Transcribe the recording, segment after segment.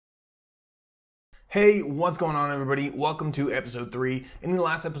Hey, what's going on everybody? Welcome to episode 3. In the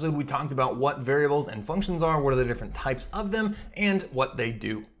last episode we talked about what variables and functions are, what are the different types of them, and what they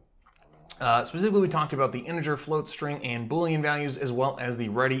do. Specifically we talked about the integer, float, string, and boolean values, as well as the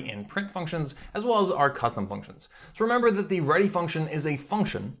ready and print functions, as well as our custom functions. So remember that the ready function is a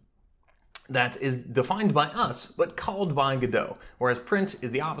function that is defined by us, but called by Godot. Whereas print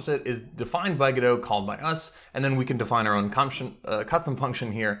is the opposite, is defined by Godot, called by us, and then we can define our own custom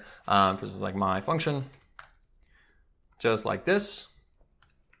function here. For instance, like my function, just like this.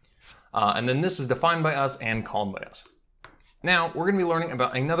 And then this is defined by us and called by us. Now, we're going to be learning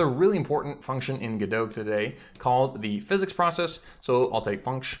about another really important function in Godot today called the physics process. So I'll take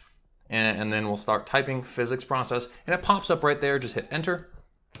func, and then we'll start typing physics process, and it pops up right there. Just hit enter.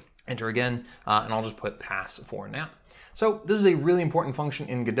 Enter again, and I'll just put pass for now. So this is a really important function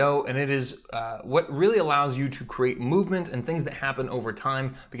in Godot, and it is what really allows you to create movement and things that happen over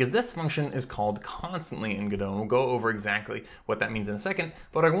time, because this function is called constantly in Godot, and we'll go over exactly what that means in a second.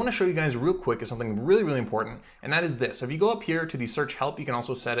 But I want to show you guys real quick is something really, really important, and that is this. So if you go up here to the search help, you can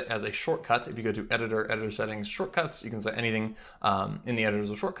also set it as a shortcut. If you go to editor settings, shortcuts, you can set anything in the editor as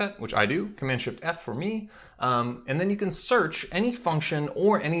a shortcut, which I do, Command-Shift-F for me, and then you can search any function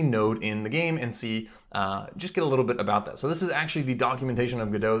or any node in the game and see, just get a little bit about that. So this is actually the documentation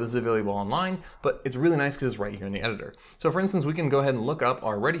of Godot. This is available online, but it's really nice because it's right here in the editor. So for instance, we can go ahead and look up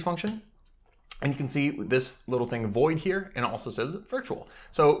our ready function, and you can see this little thing void here, and it also says virtual.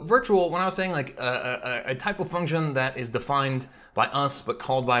 So virtual, when I was saying like a type of function that is defined by us but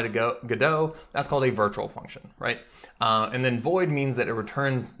called by Godot, that's called a virtual function, right? And then void means that it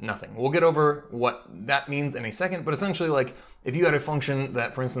returns nothing. We'll get over what that means in a second, but essentially, like if you had a function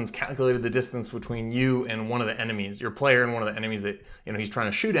that, for instance, calculated the distance between you and one of the enemies, your player and one of the enemies that he's trying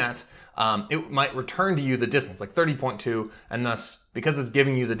to shoot at, it might return to you the distance, like 30.2, and thus, because it's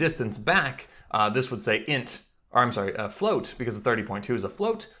giving you the distance back, this would say float, because 30.2 is a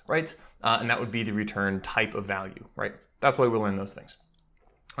float, right? And that would be the return type of value, right? That's why we learn those things.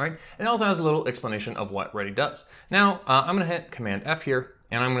 All right, and it also has a little explanation of what ready does. Now, I'm gonna hit Command F here,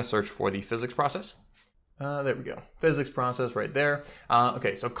 and I'm gonna search for the physics process. There we go, physics process right there.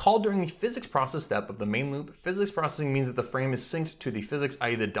 Okay, so called during the physics process step of the main loop, physics processing means that the frame is synced to the physics,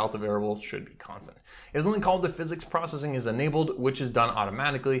 i.e. the delta variable should be constant. It is only called if physics processing is enabled, which is done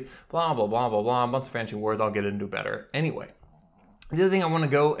automatically, blah, blah, blah, blah, blah, a bunch of fancy words I'll get into better anyway. The other thing I wanna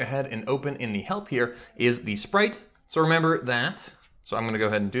go ahead and open in the help here is the sprite. So remember that, so I'm gonna go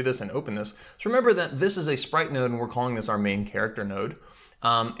ahead and do this and open this. So remember that this is a sprite node and we're calling this our main character node.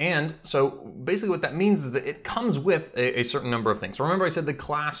 And so basically what that means is that it comes with a certain number of things. So remember I said the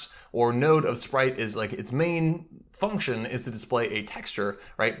class or node of sprite is like its main function is to display a texture,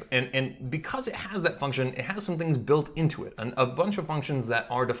 right? And because it has that function, it has some things built into it, and a bunch of functions that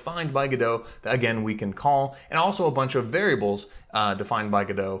are defined by Godot that again we can call, and also a bunch of variables defined by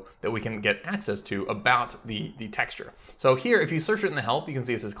Godot that we can get access to about the texture. So here, if you search it in the help, you can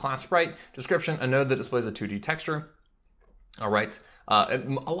see it says class sprite, description, a node that displays a 2D texture. All right. A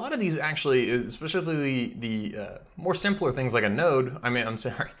lot of these actually, especially the more simpler things like a node,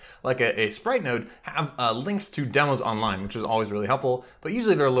 like a sprite node, have links to demos online, which is always really helpful, but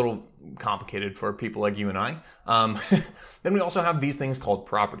usually they're a little complicated for people like you and I. Then we also have these things called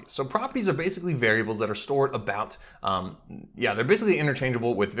properties. So properties are basically variables that are stored about, they're basically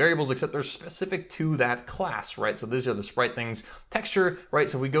interchangeable with variables, except they're specific to that class, right? So these are the sprite things. Texture, right?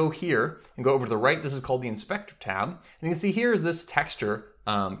 So we go here and go over to the right. This is called the inspector tab. And you can see here is this texture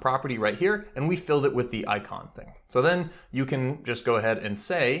property right here, and we filled it with the icon thing. So then you can just go ahead and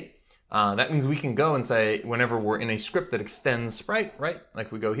say, that means we can go and say, whenever we're in a script that extends sprite, right?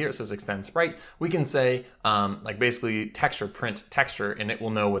 Like we go here, it says extend sprite. We can say, like basically texture, print texture, and it will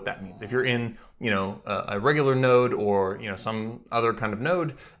know what that means. If you're in, a regular node or, some other kind of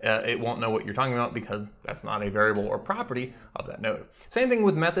node, it won't know what you're talking about because that's not a variable or property of that node. Same thing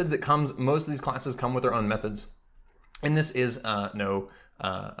with methods. Most of these classes come with their own methods. And this is no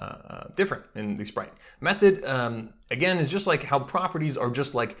different in the sprite. Method, again, is just like how properties are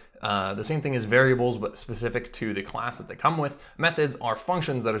just like the same thing as variables, but specific to the class that they come with. Methods are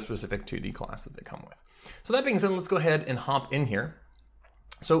functions that are specific to the class that they come with. So that being said, let's go ahead and hop in here.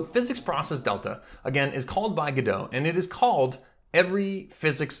 So physics process delta, again, is called by Godot, and it is called every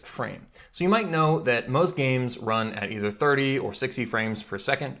physics frame. So you might know that most games run at either 30 or 60 frames per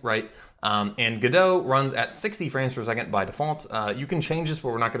second, right? And Godot runs at 60 frames per second by default. You can change this, but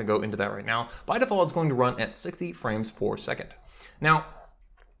we're not going to go into that right now. By default, it's going to run at 60 frames per second. Now,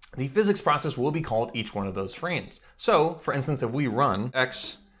 the physics process will be called each one of those frames. So, for instance, if we run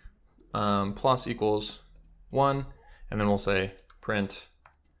x plus equals 1, and then we'll say print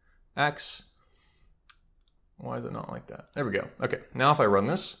x, Why is it not like that? There we go. Okay, now if I run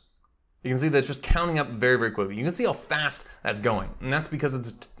this, you can see that it's just counting up very, very quickly. You can see how fast that's going, and that's because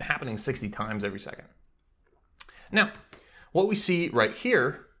it's happening 60 times every second. Now, what we see right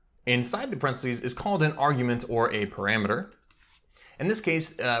here inside the parentheses is called an argument or a parameter. In this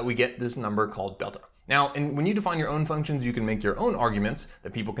case, we get this number called delta. Now, when you define your own functions, you can make your own arguments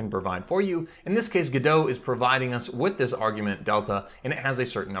that people can provide for you. In this case, Godot is providing us with this argument delta, and it has a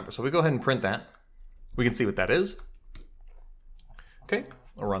certain number. So we go ahead and print that. We can see what that is. Okay,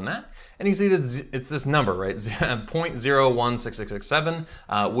 I'll run that. And you see that it's this number, right?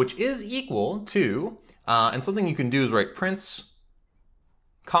 0.016667, which is equal to, and something you can do is write prints,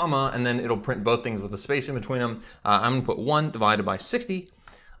 comma, and then it'll print both things with a space in between them. I'm gonna put 1 divided by 60.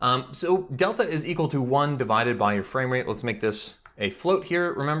 So delta is equal to 1 divided by your frame rate. Let's make this a float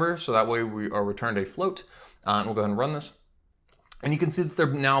here, remember? So that way we are returned a float. And we'll go ahead and run this. And you can see that they're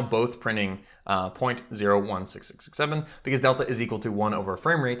now both printing 0.016667 because delta is equal to 1 over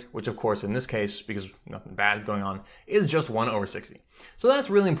frame rate, which of course in this case, because nothing bad is going on, is just 1 over 60. So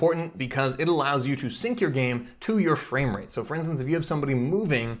that's really important because it allows you to sync your game to your frame rate. So for instance, if you have somebody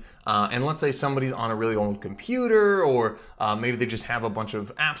moving, and let's say somebody's on a really old computer, or maybe they just have a bunch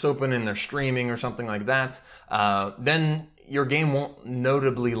of apps open and they're streaming or something like that, then your game won't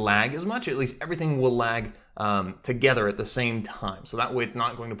notably lag as much. At least everything will lag together at the same time. So that way it's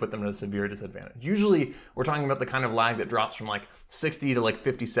not going to put them at a severe disadvantage. Usually we're talking about the kind of lag that drops from like 60 to like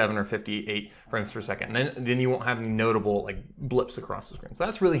 57 or 58 frames per second. And then you won't have any notable like blips across the screen. So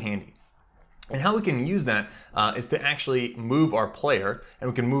that's really handy. And how we can use that is to actually move our player, and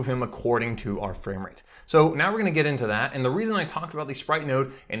we can move him according to our frame rate. So now we're going to get into that. And the reason I talked about the sprite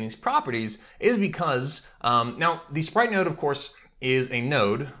node and these properties is because now the sprite node, of course, is a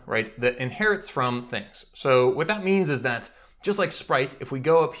node, right, that inherits from things. So what that means is that just like sprite, if we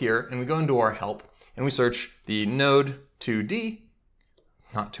go up here and we go into our help and we search the node 2D,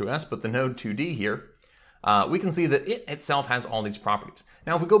 not 2S, but the node 2D here, we can see that it itself has all these properties.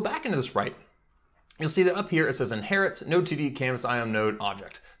 Now, if we go back into the sprite, you'll see that up here it says inherits node 2D canvas item node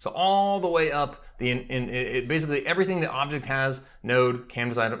object. So all the way up, basically everything the object has, node,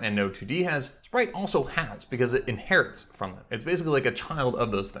 canvas item, and node 2D has, sprite also has because it inherits from them. It's basically like a child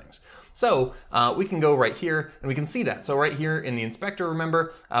of those things. So we can go right here and we can see that. So right here in the inspector,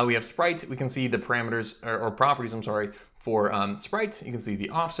 remember, we have sprite. We can see the parameters or properties, I'm sorry, for sprite. You can see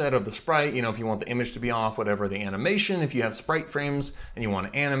the offset of the sprite, if you want the image to be off, whatever, the animation, if you have sprite frames and you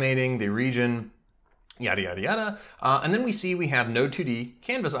want animating, the region, yada, yada, yada. And then we have node 2D,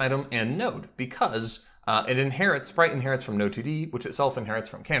 canvas item, and node because sprite inherits from node 2D, which itself inherits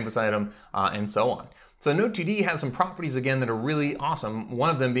from canvas item, and so on. So node 2D has some properties again that are really awesome, one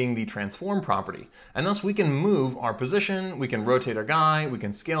of them being the transform property. And thus we can move our position, we can rotate our guy, we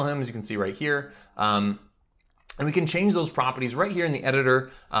can scale him, as you can see right here. And we can change those properties right here in the editor.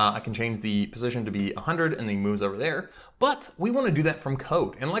 I can change the position to be 100 and then he moves over there. But we want to do that from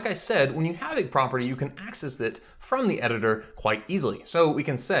code. And like I said, when you have a property, you can access it from the editor quite easily. So we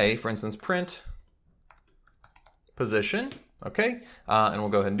can say, for instance, print position, okay? And we'll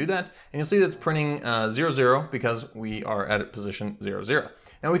go ahead and do that. And you'll see that's printing 0, 0 because we are at position 0, 0.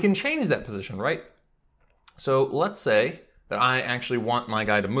 Now we can change that position, right? So let's say that I actually want my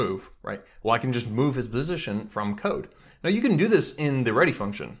guy to move, right? Well, I can just move his position from code. Now you can do this in the ready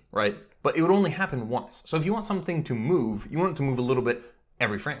function, right? But it would only happen once. So if you want something to move, you want it to move a little bit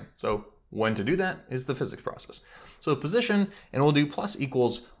every frame. So when to do that is the physics process. So position, and we'll do plus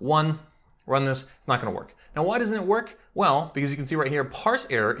equals 1, run this, it's not gonna work. Now why doesn't it work? Well, because you can see right here, parse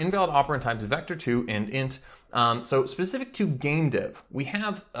error, invalid operand types vector2 and int. So specific to game dev, we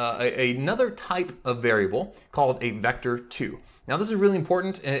have another type of variable called a vector2. Now this is really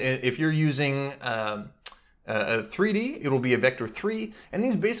important. If you're using a 3D, it'll be a vector3, and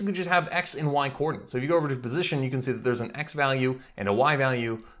these basically just have x and y coordinates. So if you go over to position, you can see that there's an x value and a y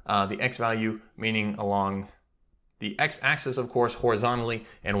value. The x value meaning along the x-axis, of course, horizontally,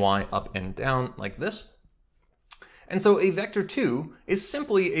 and y up and down like this. And so a vector2 is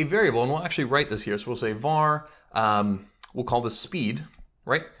simply a variable, and we'll actually write this here. So we'll say var, we'll call this speed,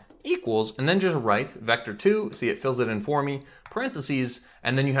 right? Equals, and then just write vector2, see it fills it in for me, parentheses,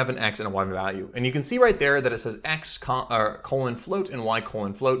 and then you have an x and a y value. And you can see right there that it says x colon float and y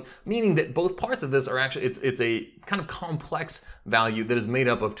colon float, meaning that both parts of this are actually, it's a kind of complex value that is made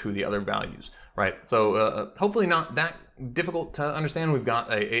up of two of the other values, right? So hopefully not that difficult to understand. We've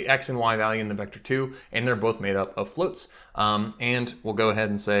got a x and y value in the vector2, and they're both made up of floats. And we'll go ahead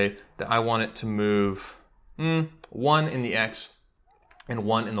and say that I want it to move 1 in the x and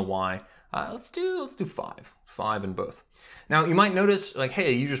 1 in the y. Let's do 5. 5 in both. Now you might notice, like,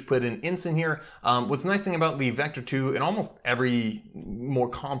 hey, you just put an ints in here. What's the nice thing about the vector2 and almost every more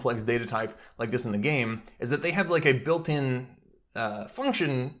complex data type like this in the game is that they have like a built-in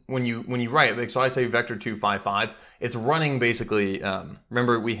function when you write. Like, so I say vector2 5 5. It's running basically.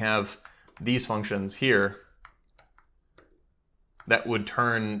 Remember, we have these functions here that would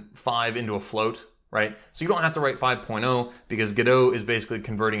turn 5 into a float, right? So you don't have to write 5.0 because Godot is basically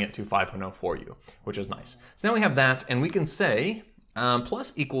converting it to 5.0 for you, which is nice. So now we have that, and we can say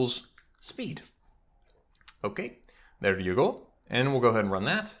plus equals speed. Okay, there you go. And we'll go ahead and run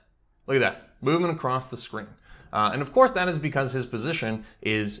that. Look at that, moving across the screen. And of course, that is because his position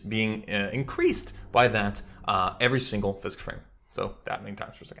is being increased by that every single physics frame. So that many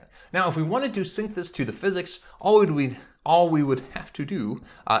times per second. Now, if we wanted to sync this to the physics, all we would have to do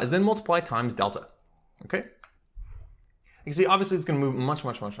is then multiply times delta. Okay. You can see, obviously, it's going to move much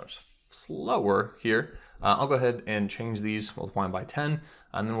slower here. I'll go ahead and change these, multiply them by 10,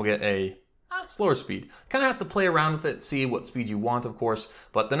 and then we'll get a slower speed. Kind of have to play around with it, see what speed you want, of course.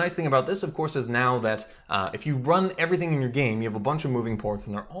 But the nice thing about this, of course, is now that if you run everything in your game, you have a bunch of moving ports,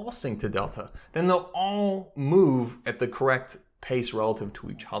 and they're all synced to delta. Then they'll all move at the correct pace relative to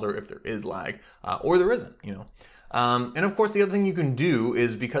each other if there is lag, or there isn't, you know. And of course, the other thing you can do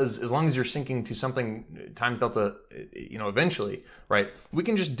is, because as long as you're syncing to something times delta, you know, eventually, right, we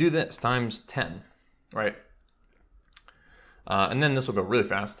can just do this times 10, right? And then this will go really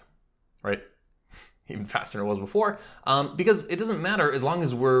fast, right? Even faster than it was before, because it doesn't matter as long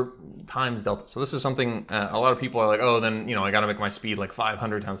as we're times delta. So this is something a lot of people are like, oh, then, you know, I got to make my speed like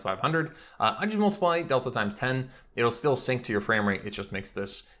 500 times 500. I just multiply delta times 10. It'll still sync to your frame rate. It just makes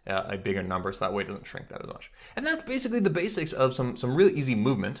this a bigger number, so that way it doesn't shrink that as much. And that's basically the basics of some really easy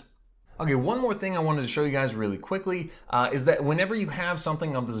movement. Okay, one more thing I wanted to show you guys really quickly is that whenever you have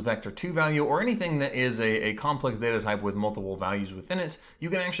something of this vector2 value, or anything that is a complex data type with multiple values within it,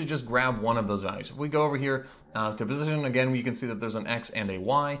 you can actually just grab one of those values. If we go over here to position, again, we can see that there's an x and a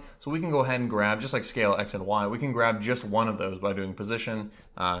y. So we can go ahead and grab, just like scale x and y, we can grab just one of those by doing position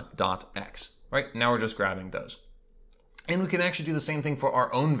dot x, right? Now we're just grabbing those. And we can actually do the same thing for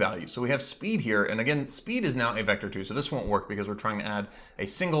our own value. So we have speed here, and again, speed is now a vector2, so this won't work because we're trying to add a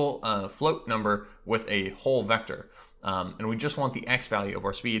single float number with a whole vector. And we just want the x value of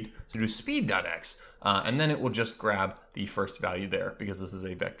our speed, so do speed.x, and then it will just grab the first value there because this is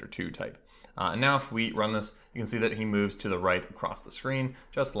a vector2 type. And now if we run this, you can see that he moves to the right across the screen,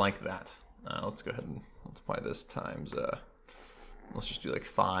 just like that. Let's go ahead and multiply this times, let's just do like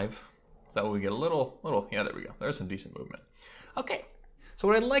 5. So that way we get a little, yeah, there we go. There's some decent movement. Okay, so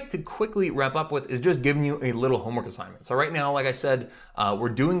what I'd like to quickly wrap up with is just giving you a little homework assignment. So right now, like I said, we're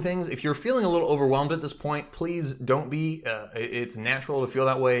doing things. If you're feeling a little overwhelmed at this point, please don't be. It's natural to feel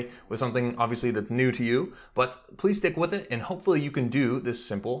that way with something obviously that's new to you, but please stick with it, and hopefully you can do this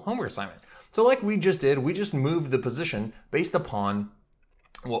simple homework assignment. So like we just did, we just moved the position based upon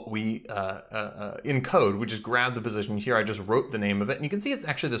what we in code. We just grabbed the position here. I just wrote the name of it, and you can see it's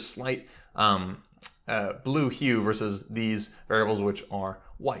actually this slight blue hue versus these variables, which are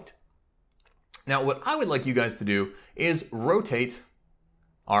white. Now, what I would like you guys to do is rotate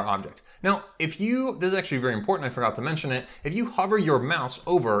our object. Now, if you, this is actually very important, I forgot to mention it, if you hover your mouse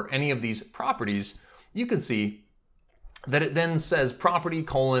over any of these properties, you can see that it then says property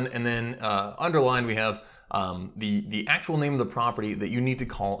colon, and then underlined we have the actual name of the property that you need to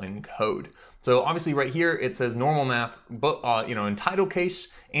call in code. So obviously right here it says normal map, but you know, in title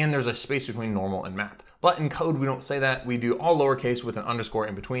case, and there's a space between normal and map. But in code we don't say that. We do all lowercase with an underscore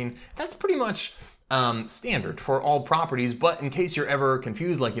in between. That's pretty much standard for all properties. But in case you're ever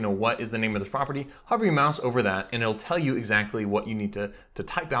confused, like, you know, what is the name of this property, hover your mouse over that, and it'll tell you exactly what you need to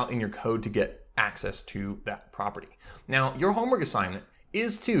type out in your code to get access to that property. Now, your homework assignment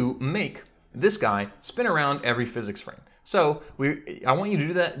is to make this guy spin around every physics frame. So I want you to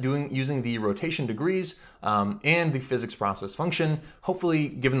do that using the rotation degrees and the physics process function. Hopefully,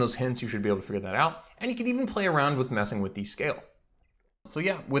 given those hints, you should be able to figure that out. And you can even play around with messing with the scale. So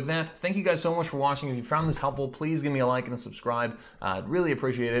yeah, with that, thank you guys so much for watching. If you found this helpful, please give me a like and a subscribe. I'd really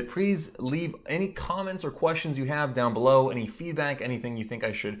appreciate it. Please leave any comments or questions you have down below, any feedback, anything you think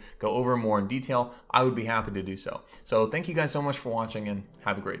I should go over more in detail. I would be happy to do so. So thank you guys so much for watching, and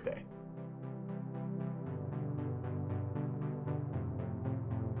have a great day.